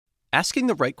Asking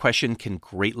the right question can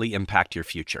greatly impact your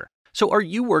future. So are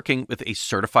you working with a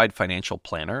certified financial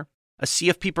planner? A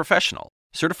CFP professional?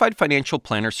 Certified Financial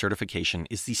Planner certification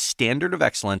is the standard of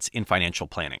excellence in financial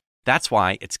planning. That's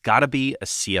why it's got to be a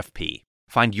CFP.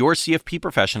 Find your CFP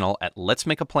professional at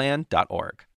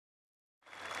letsmakeaplan.org.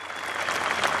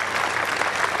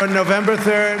 On November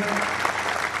 3rd,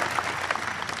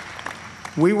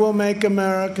 we will make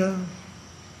America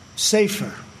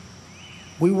safer.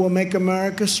 We will make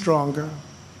America stronger.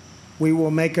 We will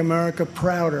make America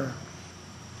prouder.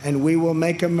 And we will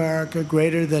make America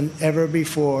greater than ever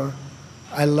before.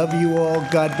 I love you all.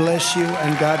 God bless you,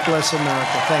 and God bless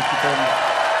America. Thank you very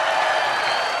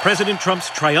much. President Trump's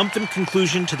triumphant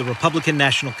conclusion to the Republican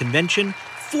National Convention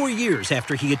 4 years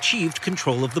after he achieved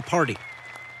control of the party.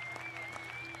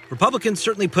 Republicans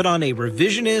certainly put on a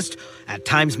revisionist, at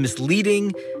times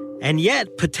misleading, and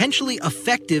yet potentially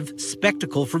effective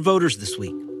spectacle for voters this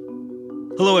week.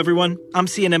 Hello, everyone. I'm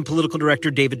CNN political director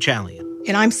David Chalian.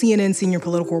 And I'm CNN senior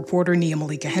political reporter Nia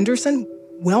Malika Henderson.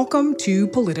 Welcome to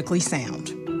Politically Sound.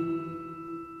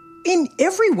 In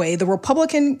every way, the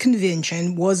Republican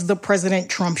convention was the President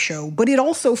Trump show, but it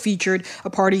also featured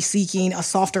a party seeking a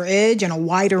softer edge and a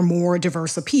wider, more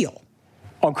diverse appeal.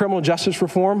 On criminal justice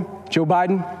reform, Joe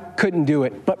Biden couldn't do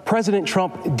it, but President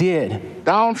Trump did.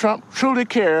 Donald Trump truly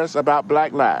cares about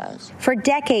black lives. For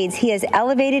decades, he has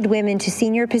elevated women to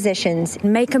senior positions,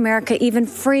 make America even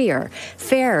freer,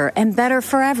 fairer, and better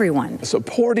for everyone.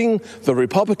 Supporting the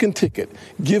Republican ticket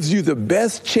gives you the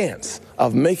best chance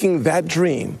of making that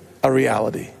dream a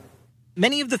reality.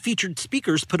 Many of the featured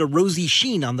speakers put a rosy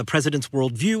sheen on the president's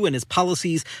worldview and his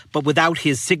policies, but without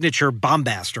his signature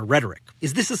bombast or rhetoric.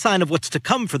 Is this a sign of what's to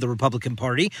come for the Republican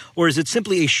Party, or is it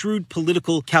simply a shrewd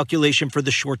political calculation for the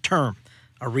short term?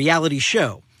 A reality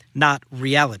show, not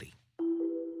reality.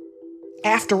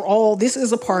 After all, this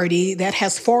is a party that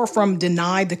has far from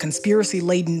denied the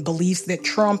conspiracy-laden beliefs that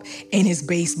Trump and his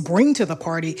base bring to the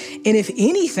party, and if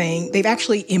anything, they've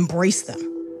actually embraced them.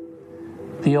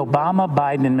 The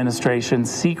Obama-Biden administration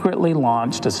secretly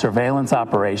launched a surveillance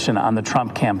operation on the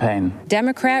Trump campaign.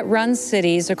 Democrat-run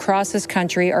cities across this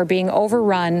country are being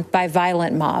overrun by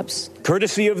violent mobs.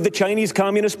 Courtesy of the Chinese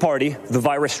Communist Party, the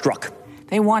virus struck.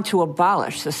 They want to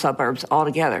abolish the suburbs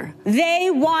altogether. They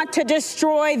want to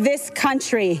destroy this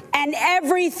country and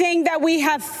everything that we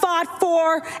have fought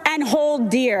for and hold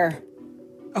dear.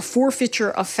 A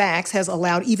forfeiture of facts has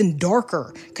allowed even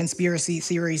darker conspiracy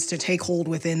theories to take hold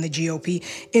within the GOP.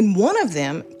 In one of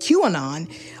them, QAnon,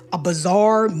 a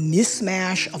bizarre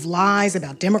mishmash of lies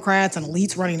about Democrats and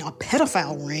elites running a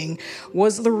pedophile ring,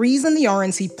 was the reason the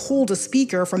RNC pulled a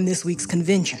speaker from this week's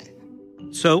convention.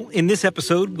 So, in this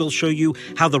episode, we'll show you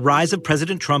how the rise of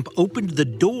President Trump opened the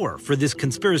door for this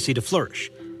conspiracy to flourish.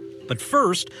 But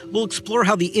first, we'll explore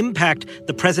how the impact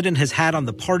the president has had on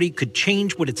the party could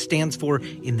change what it stands for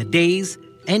in the days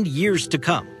and years to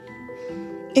come.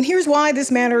 And here's why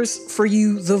this matters for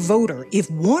you, the voter. If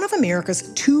one of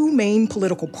America's two main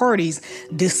political parties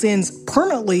descends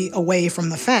permanently away from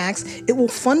the facts, it will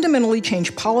fundamentally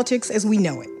change politics as we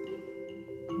know it.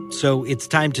 So it's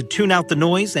time to tune out the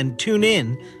noise and tune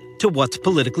in to what's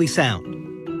politically sound.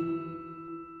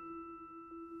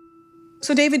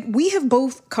 So, David, we have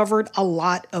both covered a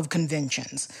lot of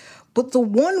conventions, but the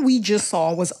one we just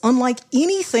saw was unlike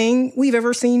anything we've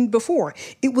ever seen before.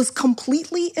 It was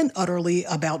completely and utterly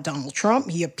about Donald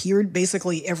Trump. He appeared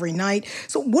basically every night.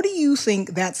 So what do you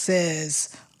think that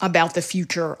says about the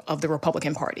future of the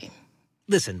Republican Party?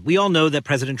 Listen, we all know that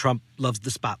President Trump loves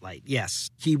the spotlight.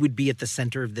 Yes, he would be at the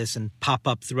center of this and pop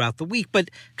up throughout the week. But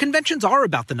conventions are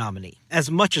about the nominee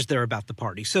as much as they're about the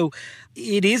party. So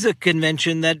it is a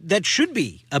convention that should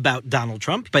be about Donald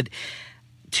Trump. But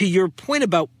to your point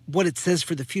about what it says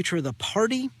for the future of the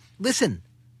party, listen,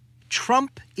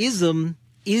 Trumpism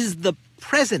is the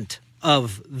present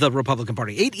of the Republican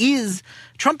Party.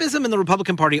 Trumpism and the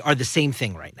Republican Party are the same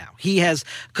thing right now. He has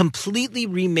completely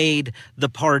remade the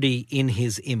party in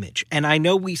his image. And I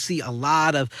know we see a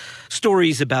lot of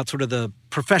stories about sort of the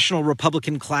professional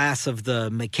Republican class of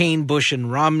the McCain, Bush,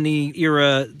 and Romney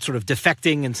era sort of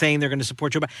defecting and saying they're going to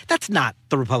support Joe Biden. That's not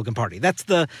the Republican Party. That's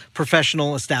the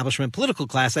professional establishment political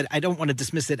class. I don't want to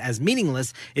dismiss it as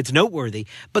meaningless. It's noteworthy.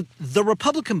 But the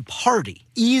Republican Party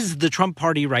is the Trump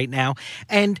party right now.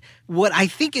 And what I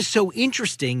think is so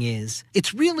interesting is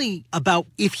it's really about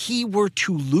if he were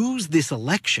to lose this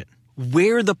election,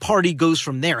 where the party goes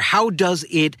from there. How does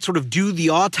it sort of do the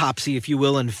autopsy, if you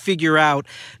will, and figure out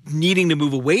needing to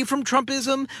move away from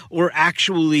Trumpism or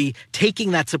actually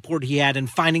taking that support he had and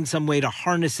finding some way to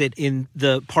harness it in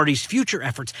the party's future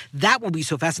efforts? That will be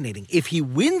so fascinating. If he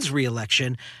wins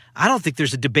re-election, I don't think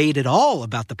there's a debate at all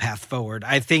about the path forward.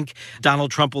 I think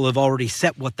Donald Trump will have already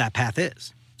set what that path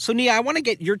is. So, Nia, I want to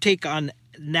get your take on,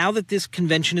 now that this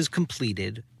convention is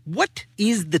completed, what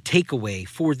is the takeaway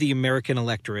for the American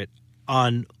electorate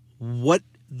on what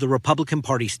the Republican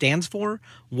Party stands for,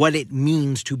 what it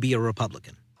means to be a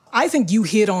Republican? I think you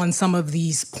hit on some of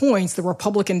these points. The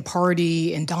Republican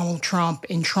Party and Donald Trump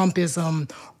and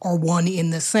Trumpism are one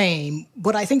in the same.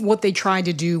 But I think what they tried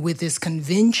to do with this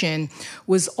convention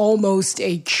was almost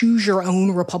a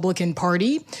choose-your-own Republican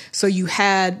Party. So you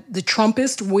had the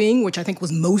Trumpist wing, which I think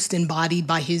was most embodied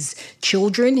by his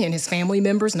children and his family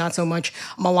members, not so much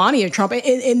Melania Trump,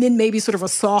 and then maybe sort of a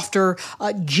softer,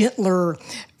 gentler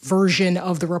version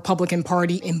of the Republican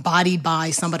Party embodied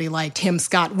by somebody like Tim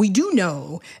Scott. We do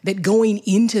know that going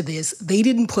into this, they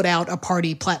didn't put out a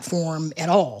party platform at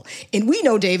all. And we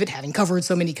know, David, having covered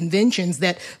so many conventions,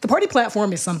 that the party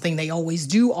platform is something they always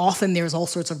do. Often there's all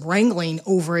sorts of wrangling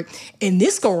over it. In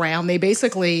this go-round, they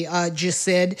basically just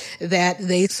said that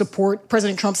they support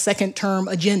President Trump's second-term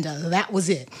agenda. That was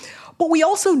it. But we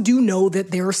also do know that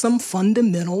there are some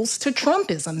fundamentals to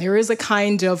Trumpism. There is a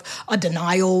kind of a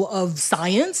denial of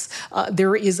science.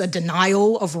 There is a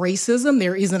denial of racism.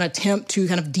 There is an attempt to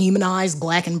kind of demonize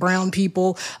black and brown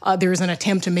people. There is an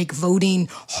attempt to make voting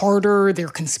harder. There are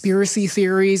conspiracy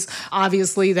theories,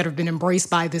 obviously, that have been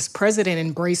embraced by this president,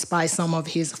 embraced by some of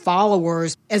his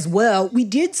followers as well. We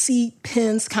did see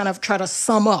Pence kind of try to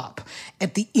sum up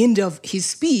at the end of his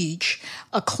speech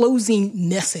a closing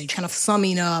message, kind of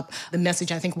summing up the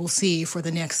message I think we'll see for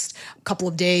the next couple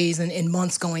of days and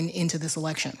months going into this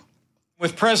election.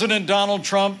 With President Donald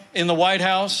Trump in the White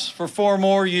House for 4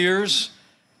 more years,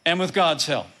 and with God's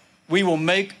help, we will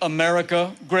make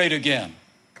America great again.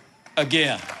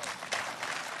 Again.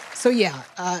 So yeah,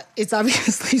 it's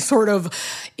obviously sort of,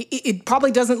 it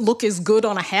probably doesn't look as good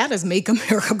on a hat as "Make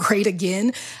America Great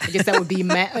Again." I guess that would be,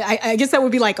 I guess that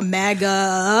would be like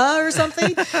MAGA or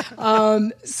something.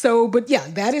 But yeah,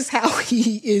 that is how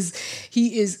he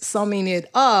is summing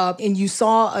it up. And you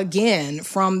saw again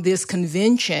from this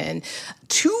convention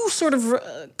 2 sort of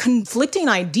conflicting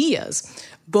ideas,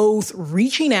 both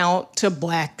reaching out to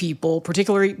black people,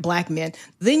 particularly black men.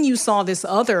 Then you saw this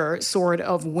other sort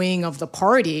of wing of the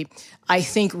party, I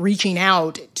think, reaching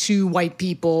out to white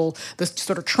people, the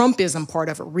sort of Trumpism part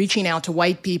of it, reaching out to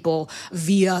white people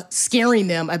via scaring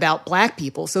them about black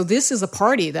people. So this is a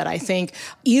party that I think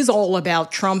is all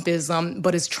about Trumpism,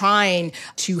 but is trying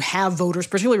to have voters,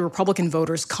 particularly Republican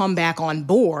voters, come back on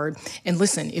board. And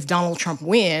listen, if Donald Trump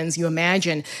wins, you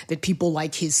imagine that people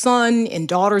like his son and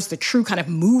daughters, the true kind of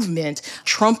movement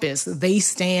Trumpists, they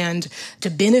stand to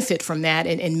benefit from that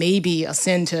and maybe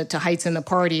ascend to heights in the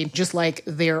party, just like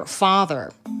their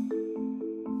father.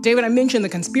 David, I mentioned the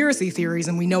conspiracy theories,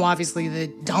 and we know obviously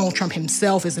that Donald Trump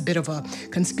himself is a bit of a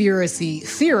conspiracy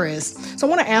theorist. So I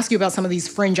want to ask you about some of these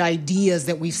fringe ideas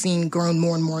that we've seen grown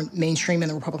more and more mainstream in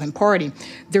the Republican Party.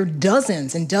 There are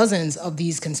dozens and dozens of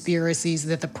these conspiracies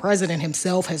that the president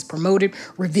himself has promoted,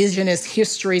 revisionist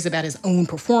histories about his own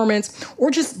performance, or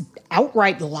just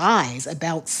outright lies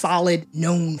about solid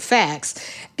known facts.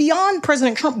 Beyond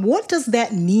President Trump, what does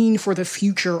that mean for the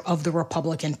future of the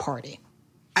Republican Party?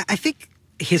 I think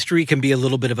history can be a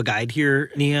little bit of a guide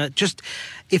here, Nia. Just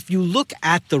if you look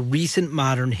at the recent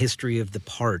modern history of the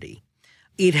party,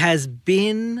 it has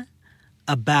been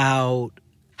about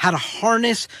how to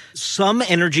harness some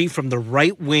energy from the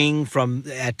right wing, from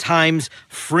at times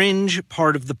fringe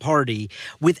part of the party,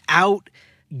 without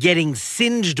getting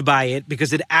singed by it,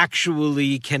 because it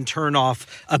actually can turn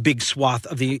off a big swath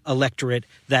of the electorate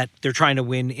that they're trying to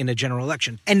win in a general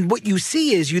election. And what you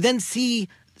see is you then see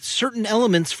certain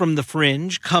elements from the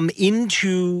fringe come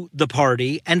into the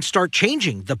party and start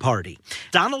changing the party.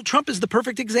 Donald Trump is the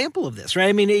perfect example of this, right?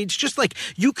 I mean, it's just like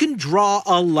you can draw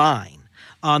a line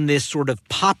on this sort of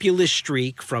populist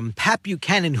streak from Pat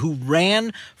Buchanan, who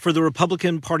ran for the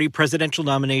Republican Party presidential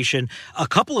nomination a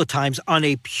couple of times on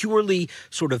a purely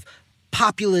sort of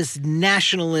populist,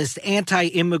 nationalist,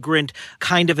 anti-immigrant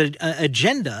kind of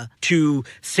agenda, to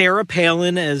Sarah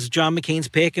Palin as John McCain's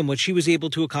pick and what she was able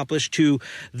to accomplish, to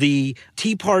the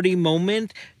Tea Party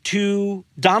moment, to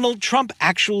Donald Trump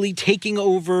actually taking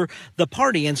over the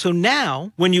party. And so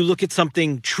now, when you look at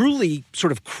something truly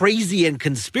sort of crazy and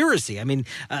conspiracy, I mean,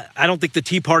 I don't think the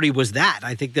Tea Party was that.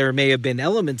 I think there may have been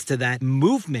elements to that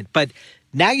movement. But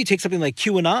now you take something like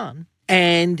QAnon,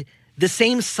 and the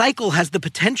same cycle has the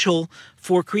potential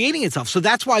for creating itself. So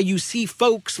that's why you see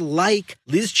folks like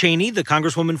Liz Cheney, the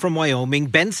congresswoman from Wyoming,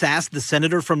 Ben Sasse, the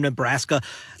senator from Nebraska,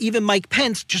 even Mike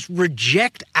Pence just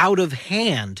reject out of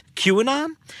hand QAnon.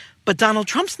 But Donald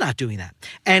Trump's not doing that.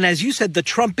 And as you said, the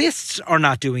Trumpists are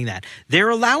not doing that. They're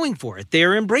allowing for it.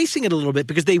 They're embracing it a little bit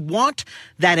because they want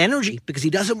that energy, because he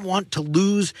doesn't want to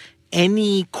lose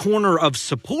any corner of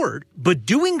support, but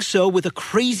doing so with a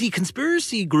crazy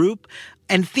conspiracy group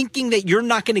and thinking that you're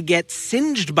not going to get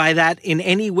singed by that in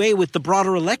any way with the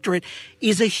broader electorate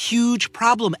is a huge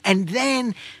problem. And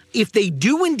then if they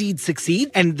do indeed succeed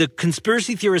and the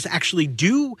conspiracy theorists actually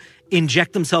do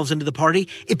inject themselves into the party,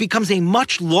 it becomes a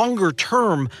much longer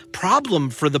term problem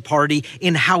for the party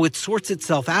in how it sorts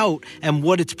itself out and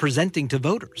what it's presenting to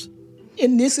voters.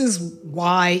 And this is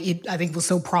why it, I think, was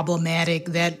so problematic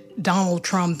that Donald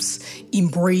Trump's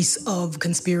embrace of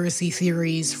conspiracy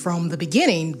theories from the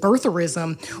beginning,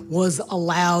 birtherism, was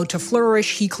allowed to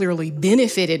flourish. He clearly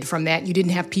benefited from that. You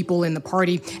didn't have people in the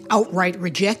party outright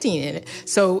rejecting it.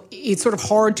 So it's sort of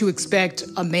hard to expect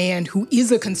a man who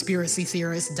is a conspiracy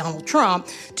theorist, Donald Trump,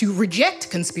 to reject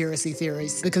conspiracy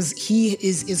theories because he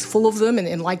is full of them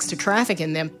and likes to traffic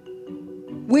in them.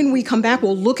 When we come back,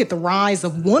 we'll look at the rise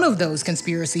of one of those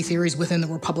conspiracy theories within the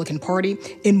Republican Party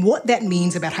and what that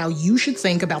means about how you should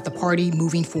think about the party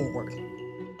moving forward.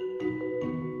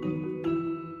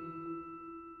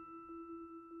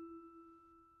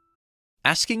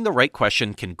 Asking the right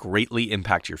question can greatly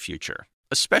impact your future,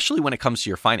 especially when it comes to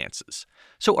your finances.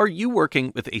 So are you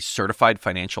working with a certified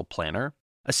financial planner?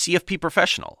 A CFP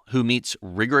professional who meets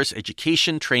rigorous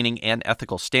education, training, and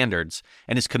ethical standards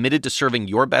and is committed to serving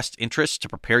your best interests to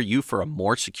prepare you for a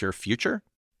more secure future?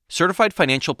 Certified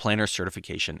Financial Planner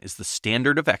certification is the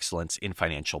standard of excellence in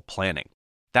financial planning.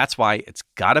 That's why it's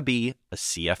gotta be a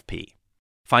CFP.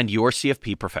 Find your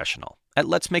CFP professional at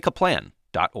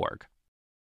letsmakeaplan.org.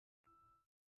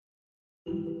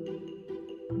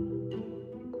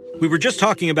 We were just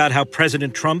talking about how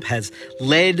President Trump has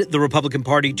led the Republican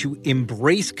Party to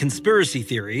embrace conspiracy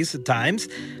theories at times.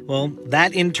 Well,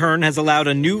 that in turn has allowed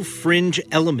a new fringe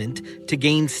element to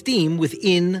gain steam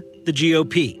within the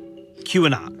GOP,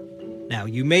 QAnon. Now,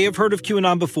 you may have heard of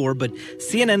QAnon before, but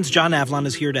CNN's John Avlon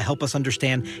is here to help us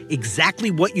understand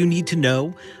exactly what you need to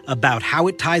know about how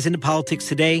it ties into politics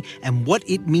today and what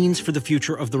it means for the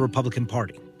future of the Republican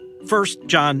Party. First,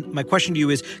 John, my question to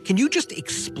you is, can you just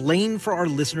explain for our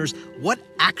listeners what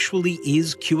actually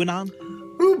is QAnon?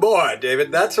 Oh boy,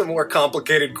 David, that's a more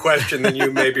complicated question than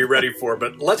you may be ready for,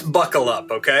 but let's buckle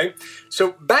up, okay?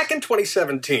 So back in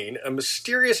 2017, a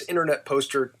mysterious internet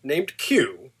poster named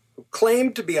Q, who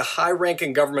claimed to be a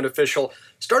high-ranking government official,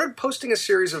 started posting a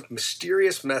series of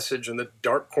mysterious messages in the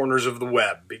dark corners of the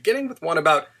web, beginning with one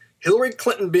about Hillary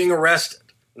Clinton being arrested,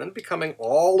 and then becoming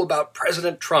all about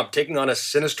President Trump taking on a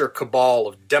sinister cabal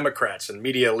of Democrats and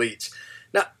media elites.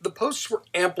 Now, the posts were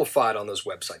amplified on those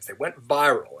websites. They went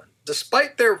viral, and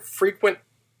despite their frequent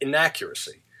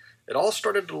inaccuracy, it all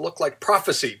started to look like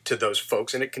prophecy to those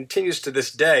folks, and it continues to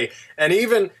this day. And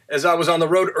even as I was on the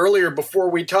road earlier before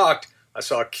we talked, I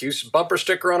saw Q's bumper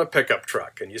sticker on a pickup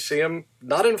truck, and you see him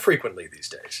not infrequently these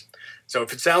days. So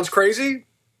if it sounds crazy,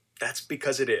 that's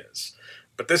because it is.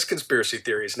 But this conspiracy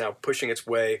theory is now pushing its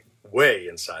way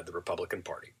inside the Republican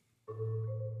Party.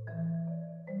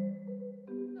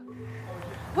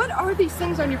 What are these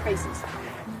things on your faces?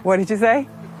 What did you say?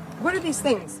 What are these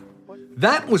things?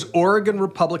 That was Oregon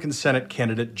Republican Senate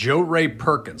candidate Joe Ray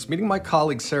Perkins meeting my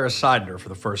colleague Sarah Seidner for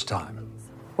the first time.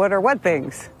 What are what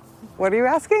things? What are you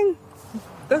asking?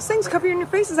 Those things covering your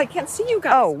faces. I can't see you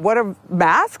guys. Oh, what are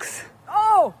masks?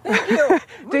 Oh, thank you.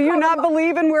 Do you not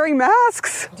believe in wearing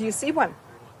masks? Do you see one?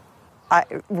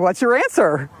 What's your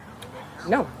answer?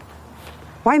 No.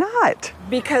 Why not?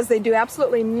 Because they do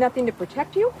absolutely nothing to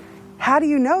protect you. How do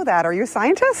you know that? Are you a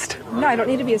scientist? No, I don't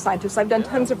need to be a scientist. I've done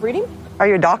tons of reading. Are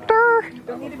you a doctor?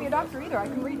 Don't need to be a doctor either. I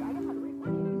can read. I know how to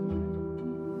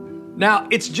read. Now,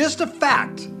 it's just a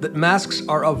fact that masks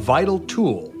are a vital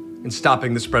tool in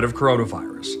stopping the spread of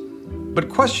coronavirus. But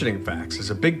questioning facts is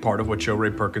a big part of what Joe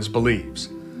Ray Perkins believes.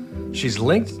 She's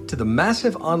linked to the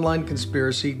massive online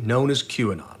conspiracy known as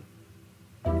QAnon.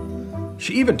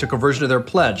 She even took a version of their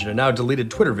pledge in a now deleted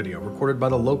Twitter video recorded by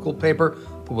the local paper,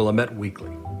 the Willamette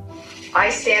Weekly. I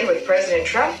stand with President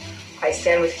Trump. I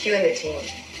stand with Q and the team.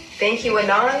 Thank you,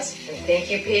 Anons, and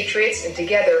thank you, Patriots, and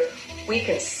together we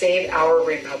can save our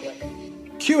republic.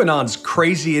 QAnon's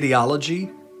crazy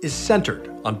ideology is centered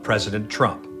on President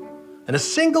Trump. And a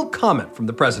single comment from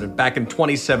the president back in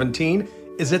 2017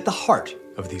 is at the heart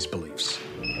of these beliefs.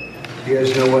 You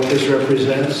guys know what this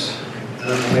represents? I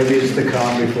don't know, maybe it's the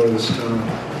calm before the storm.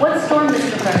 What storm,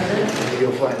 Mr. President?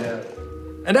 You'll find out.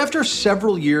 And after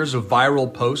several years of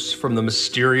viral posts from the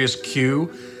mysterious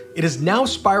Q, it has now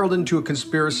spiraled into a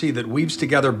conspiracy that weaves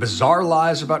together bizarre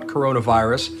lies about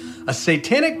coronavirus, a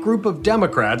satanic group of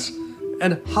Democrats,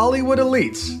 and Hollywood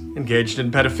elites engaged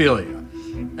in pedophilia.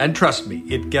 And trust me,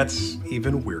 it gets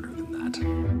even weirder than that.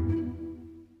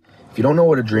 If you don't know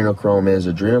what adrenochrome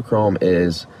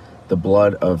is the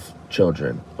blood of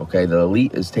children, okay? The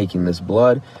elite is taking this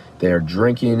blood, they are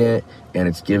drinking it, and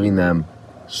it's giving them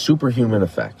superhuman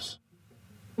effects.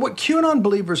 What QAnon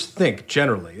believers think,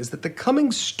 generally, is that the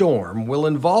coming storm will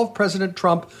involve President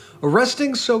Trump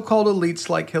arresting so-called elites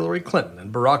like Hillary Clinton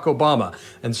and Barack Obama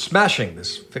and smashing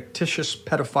this fictitious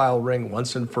pedophile ring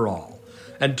once and for all.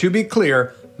 And to be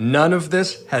clear, none of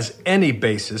this has any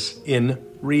basis in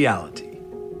reality.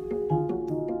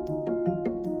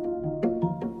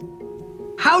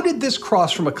 How did this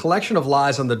cross from a collection of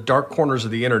lies on the dark corners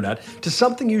of the internet to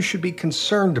something you should be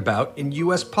concerned about in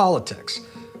U.S. politics?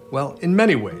 Well, in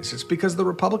many ways, it's because the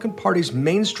Republican Party's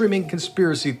mainstreaming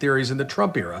conspiracy theories in the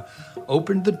Trump era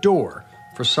opened the door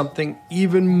for something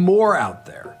even more out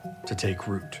there to take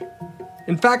root.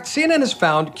 In fact, CNN has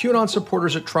found QAnon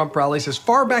supporters at Trump rallies as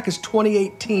far back as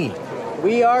 2018.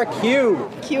 We are Q.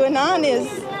 QAnon is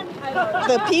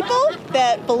the people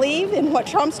that believe in what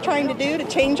Trump's trying to do to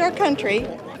change our country.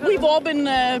 We've all been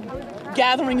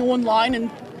gathering online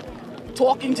and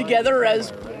talking together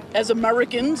as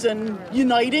Americans and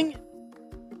uniting.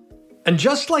 And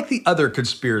just like the other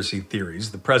conspiracy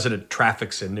theories the president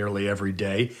traffics in nearly every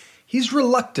day, he's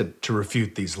reluctant to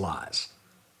refute these lies.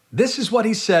 This is what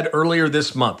he said earlier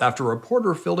this month after a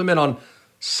reporter filled him in on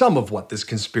some of what this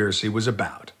conspiracy was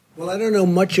about. Well, I don't know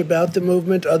much about the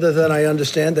movement other than I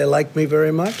understand they like me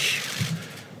very much,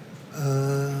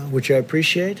 which I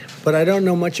appreciate. But I don't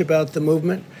know much about the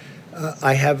movement.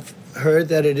 I have heard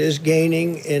that it is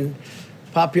gaining in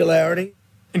popularity.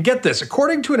 And get this,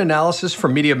 according to an analysis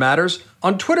from Media Matters,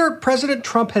 on Twitter, President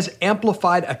Trump has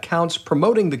amplified accounts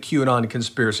promoting the QAnon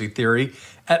conspiracy theory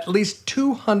at least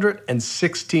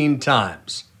 216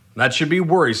 times. That should be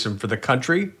worrisome for the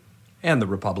country and the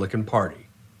Republican Party.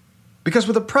 Because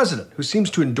with a president who seems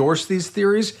to endorse these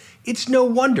theories, it's no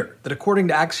wonder that according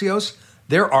to Axios,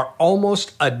 there are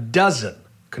almost a dozen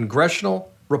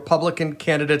congressional Republican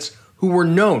candidates who were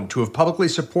known to have publicly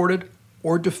supported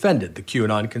or defended the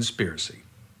QAnon conspiracy.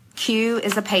 Q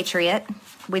is a patriot.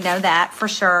 We know that for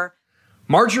sure.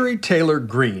 Marjorie Taylor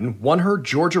Greene won her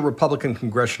Georgia Republican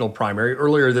congressional primary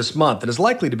earlier this month and is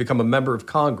likely to become a member of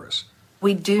Congress.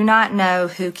 We do not know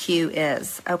who Q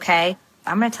is, okay?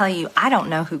 I'm going to tell you, I don't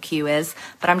know who Q is,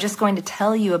 but I'm just going to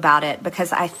tell you about it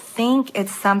because I think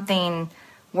it's something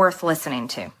worth listening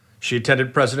to. She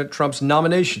attended President Trump's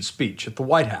nomination speech at the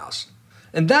White House.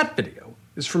 And that video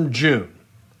is from June.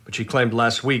 But she claimed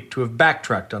last week to have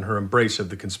backtracked on her embrace of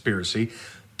the conspiracy,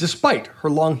 despite her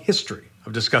long history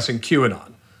of discussing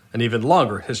QAnon, an even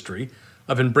longer history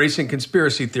of embracing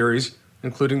conspiracy theories,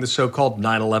 including the so-called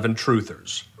 9/11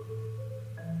 truthers.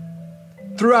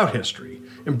 Throughout history,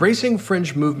 embracing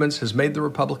fringe movements has made the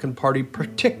Republican Party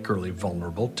particularly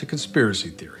vulnerable to conspiracy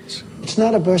theories. It's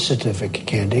not a birth certificate,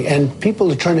 Candy, and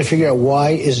people are trying to figure out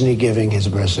why isn't he giving his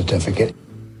birth certificate.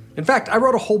 In fact, I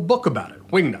wrote a whole book about it,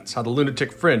 Wingnuts, How the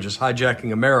Lunatic Fringe is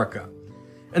Hijacking America.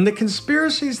 And the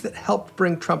conspiracies that helped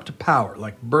bring Trump to power,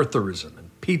 like birtherism and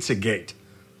Pizzagate,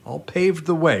 all paved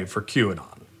the way for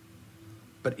QAnon.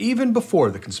 But even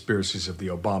before the conspiracies of the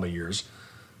Obama years,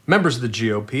 members of the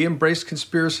GOP embraced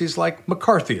conspiracies like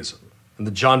McCarthyism and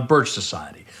the John Birch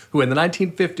Society, who in the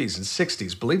 1950s and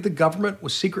 60s believed the government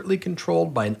was secretly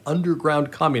controlled by an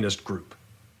underground communist group.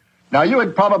 Now, you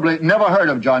had probably never heard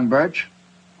of John Birch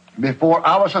before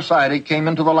our society came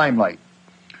into the limelight.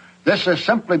 This is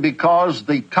simply because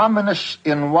the communists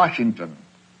in Washington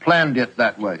planned it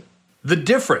that way. The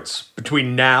difference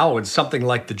between now and something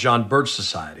like the John Birch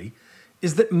Society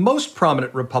is that most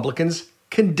prominent Republicans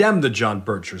condemned the John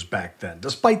Birchers back then,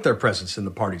 despite their presence in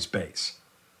the party's base.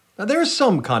 Now, there is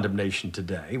some condemnation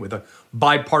today, with a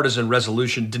bipartisan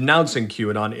resolution denouncing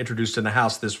QAnon introduced in the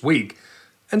House this week,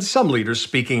 and some leaders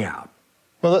speaking out.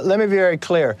 Well, let me be very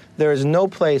clear. There is no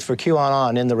place for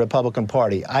QAnon in the Republican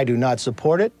Party. I do not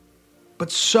support it.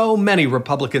 But so many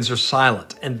Republicans are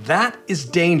silent, and that is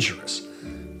dangerous.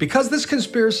 Because this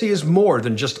conspiracy is more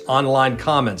than just online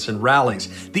comments and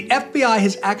rallies, the FBI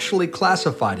has actually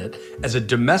classified it as a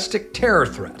domestic terror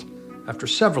threat after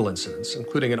several incidents,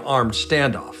 including an armed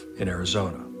standoff in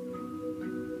Arizona.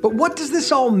 But what does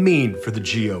this all mean for the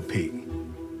GOP?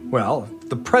 Well, if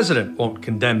the president won't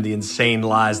condemn the insane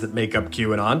lies that make up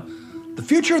QAnon, the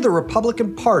future of the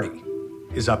Republican Party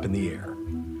is up in the air.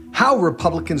 How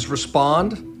Republicans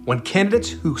respond when candidates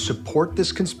who support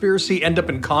this conspiracy end up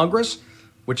in Congress,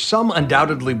 which some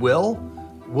undoubtedly will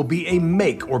be a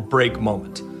make or break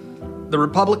moment. The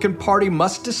Republican Party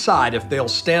must decide if they'll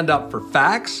stand up for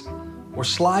facts or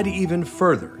slide even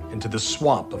further into the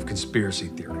swamp of conspiracy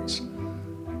theories.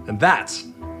 And that's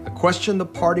a question the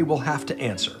party will have to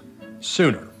answer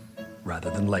sooner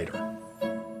rather than later.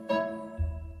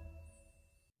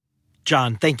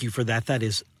 John, thank you for that. That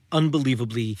is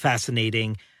unbelievably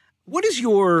fascinating. What is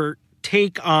your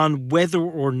take on whether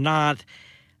or not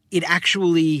it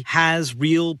actually has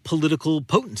real political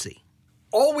potency?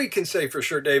 All we can say for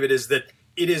sure, David, is that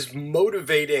it is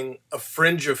motivating a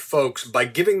fringe of folks by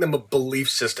giving them a belief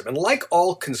system. And like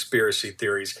all conspiracy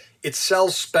theories, it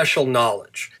sells special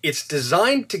knowledge. It's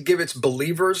designed to give its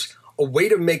believers a way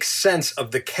to make sense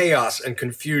of the chaos and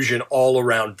confusion all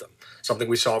around them. Something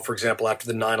we saw, for example, after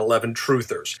the 9/11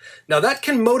 truthers. Now, that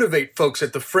can motivate folks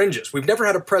at the fringes. We've never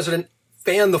had a president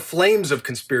fan the flames of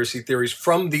conspiracy theories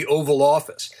from the Oval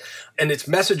Office, and its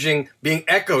messaging being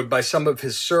echoed by some of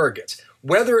his surrogates.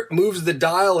 Whether it moves the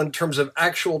dial in terms of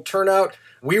actual turnout,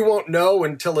 we won't know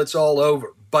until it's all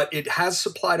over. But it has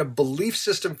supplied a belief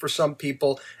system for some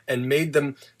people and made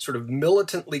them sort of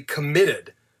militantly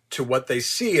committed to what they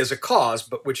see as a cause,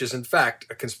 but which is in fact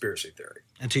a conspiracy theory.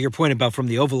 And to your point about from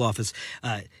the Oval Office,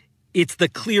 it's the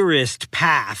clearest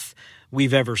path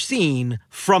we've ever seen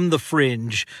from the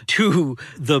fringe to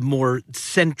the more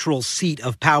central seat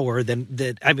of power than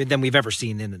we've ever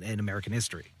seen in American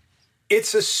history.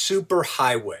 It's a super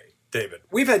highway, David.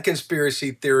 We've had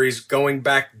conspiracy theories going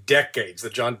back decades. The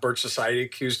John Birch Society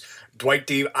accused Dwight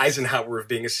D. Eisenhower of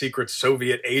being a secret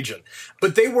Soviet agent.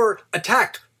 But they were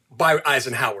attacked by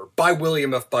Eisenhower, by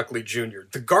William F. Buckley Jr.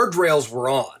 The guardrails were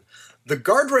on. The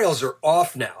guardrails are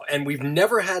off now, and we've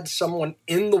never had someone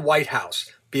in the White House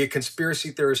be a conspiracy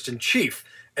theorist in chief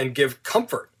and give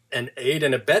comfort and aid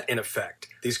and abet, in effect,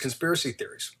 these conspiracy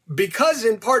theories. Because,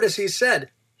 in part, as he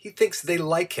said, he thinks they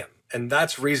like him, and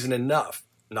that's reason enough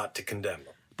not to condemn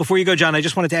them. Before you go, John, I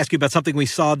just wanted to ask you about something we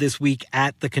saw this week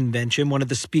at the convention. One of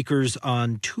the speakers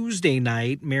on Tuesday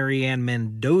night, Marianne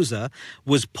Mendoza,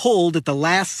 was pulled at the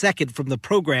last second from the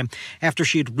program after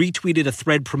she had retweeted a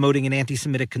thread promoting an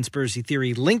anti-Semitic conspiracy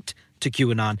theory linked to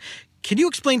QAnon. Can you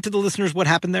explain to the listeners what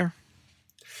happened there?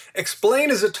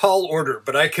 Explain is a tall order,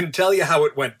 but I can tell you how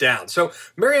it went down. So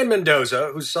Marianne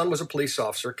Mendoza, whose son was a police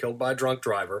officer killed by a drunk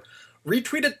driver,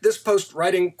 retweeted this post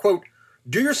writing, quote,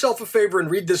 "Do yourself a favor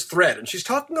and read this thread." And she's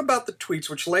talking about the tweets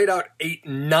which laid out a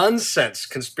nonsense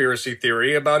conspiracy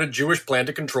theory about a Jewish plan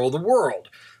to control the world.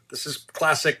 This is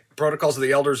classic Protocols of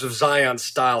the Elders of Zion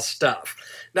style stuff.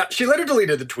 Now, she later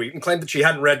deleted the tweet and claimed that she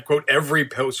hadn't read, quote, every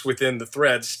post within the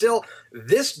thread. Still,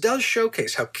 this does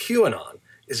showcase how QAnon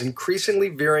is increasingly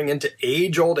veering into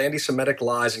age-old anti-Semitic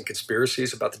lies and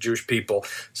conspiracies about the Jewish people,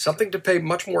 something to pay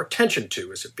much more attention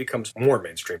to as it becomes more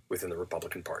mainstream within the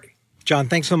Republican Party. John,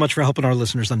 thanks so much for helping our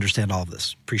listeners understand all of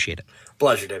this. Appreciate it.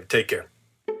 Pleasure, David. Take care.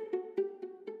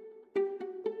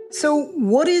 So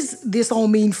what does this all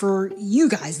mean for you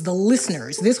guys, the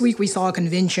listeners? This week we saw a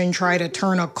convention try to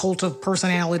turn a cult of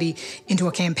personality into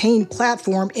a campaign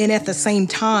platform, and at the same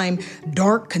time,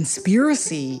 dark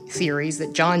conspiracy theories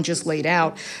that John just laid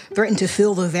out threaten to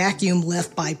fill the vacuum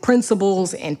left by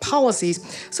principles and policies.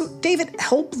 So David,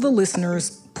 help the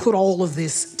listeners put all of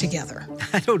this together.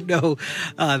 I don't know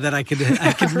that I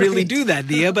could really do that,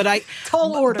 Nia, but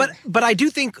tall order. But I do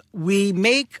think we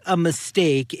make a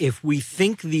mistake if we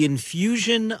think the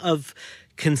infusion of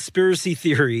conspiracy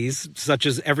theories, such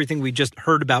as everything we just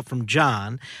heard about from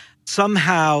John,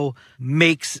 somehow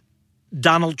makes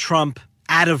Donald Trump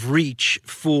out of reach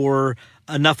for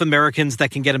enough Americans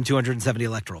that can get him 270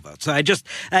 electoral votes. So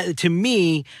to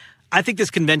me, I think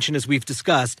this convention, as we've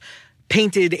discussed,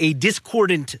 painted a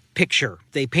discordant picture.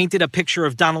 They painted a picture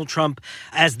of Donald Trump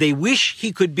as they wish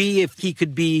he could be if he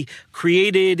could be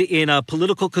created in a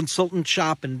political consultant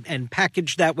shop and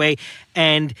packaged that way.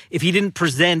 And if he didn't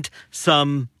present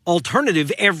some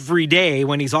alternative every day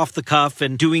when he's off the cuff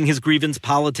and doing his grievance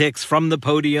politics from the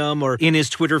podium or in his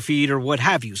Twitter feed or what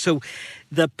have you. So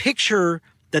the picture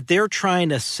that they're trying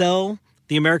to sell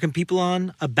the American people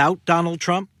on about Donald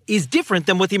Trump is different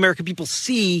than what the American people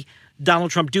see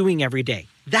Donald Trump doing every day.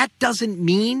 That doesn't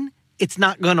mean it's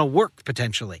not going to work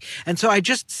potentially. And so I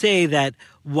just say that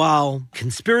while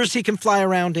conspiracy can fly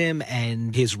around him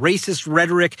and his racist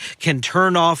rhetoric can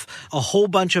turn off a whole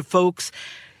bunch of folks,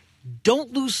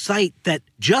 don't lose sight that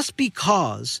just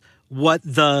because what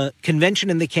the convention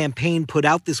and the campaign put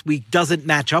out this week doesn't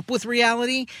match up with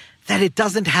reality, that it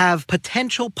doesn't have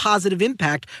potential positive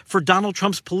impact for Donald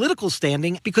Trump's political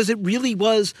standing, because it really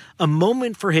was a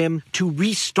moment for him to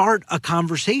restart a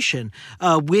conversation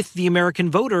with the American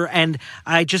voter. And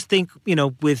I just think,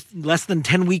 with less than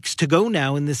 10 weeks to go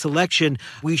now in this election,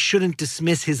 we shouldn't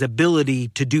dismiss his ability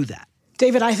to do that.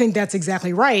 David, I think that's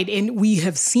exactly right. And we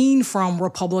have seen from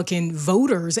Republican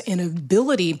voters an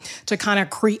ability to kind of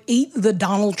create the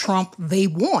Donald Trump they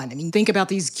want. I mean, think about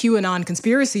these QAnon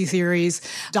conspiracy theories.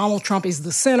 Donald Trump is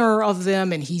the center of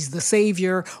them, and he's the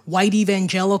savior. White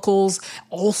evangelicals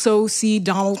also see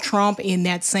Donald Trump in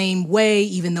that same way,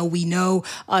 even though we know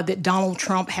that Donald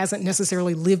Trump hasn't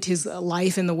necessarily lived his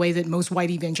life in the way that most white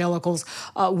evangelicals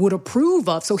would approve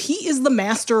of. So he is the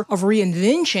master of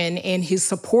reinvention, and his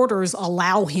supporters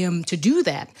allow him to do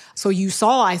that. So you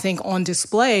saw, I think, on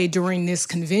display during this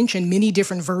convention, many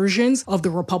different versions of the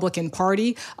Republican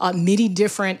Party, many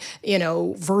different,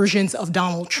 versions of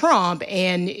Donald Trump.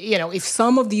 And, if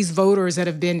some of these voters that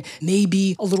have been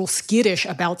maybe a little skittish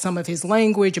about some of his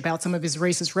language, about some of his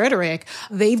racist rhetoric,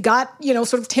 they've got,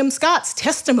 sort of Tim Scott's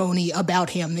testimony about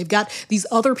him. They've got these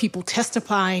other people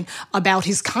testifying about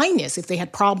his kindness if they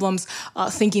had problems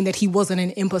thinking that he wasn't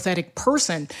an empathetic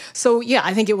person. So, yeah,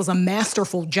 I think it was a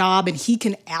masterful job, and he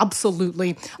can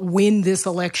absolutely win this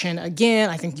election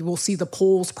again. I think you will see the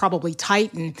polls probably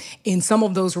tighten in some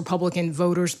of those Republican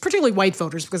voters, particularly white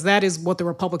voters, because that is what the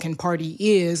Republican Party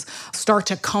is, start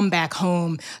to come back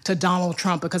home to Donald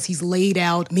Trump, because he's laid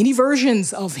out many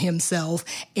versions of himself,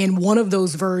 and one of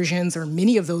those versions, or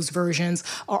many of those versions,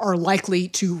 are likely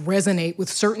to resonate with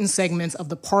certain segments of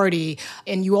the party.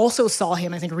 And you also saw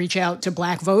him, I think, reach out to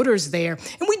black voters there.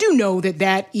 And we do know that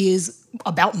that is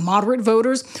about moderate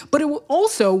voters, but it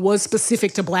also was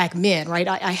specific to black men, right?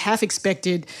 I half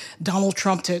expected Donald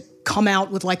Trump to come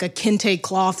out with like a kente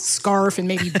cloth scarf and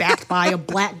maybe backed by a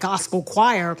black gospel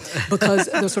choir, because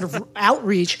the sort of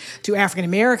outreach to African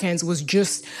Americans was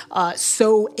just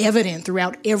so evident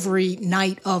throughout every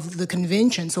night of the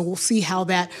convention. So we'll see how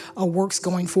that works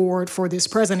going forward for this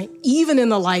president, even in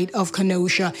the light of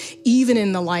Kenosha, even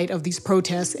in the light of these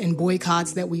protests and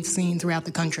boycotts that we've seen throughout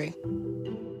the country.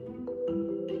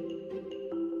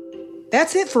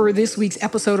 That's it for this week's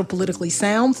episode of Politically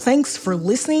Sound. Thanks for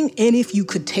listening. And if you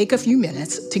could take a few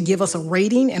minutes to give us a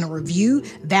rating and a review,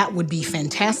 that would be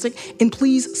fantastic. And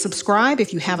please subscribe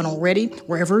if you haven't already,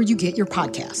 wherever you get your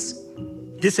podcasts.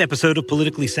 This episode of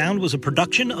Politically Sound was a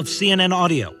production of CNN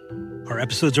Audio. Our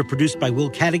episodes are produced by Will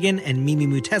Cadigan and Mimi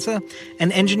Mutessa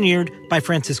and engineered by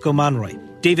Francisco Monroy.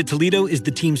 David Toledo is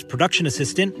the team's production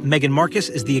assistant, Megan Marcus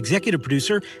is the executive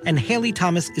producer, and Haley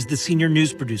Thomas is the senior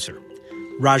news producer.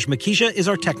 Raj Makisha is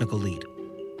our technical lead.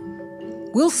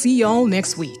 We'll see y'all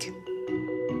next week.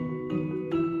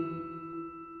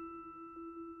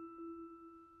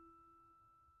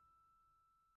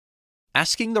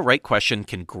 Asking the right question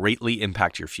can greatly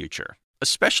impact your future,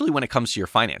 especially when it comes to your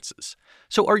finances.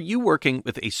 So are you working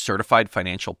with a certified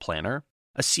financial planner,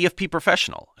 a CFP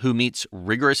professional who meets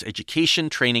rigorous education,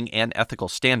 training, and ethical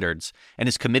standards and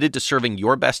is committed to serving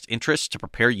your best interests to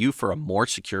prepare you for a more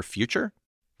secure future?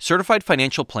 Certified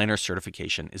Financial Planner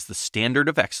certification is the standard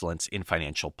of excellence in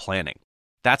financial planning.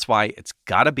 That's why it's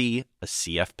gotta be a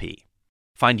CFP.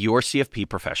 Find your CFP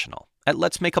professional at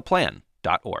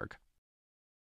letsmakeaplan.org.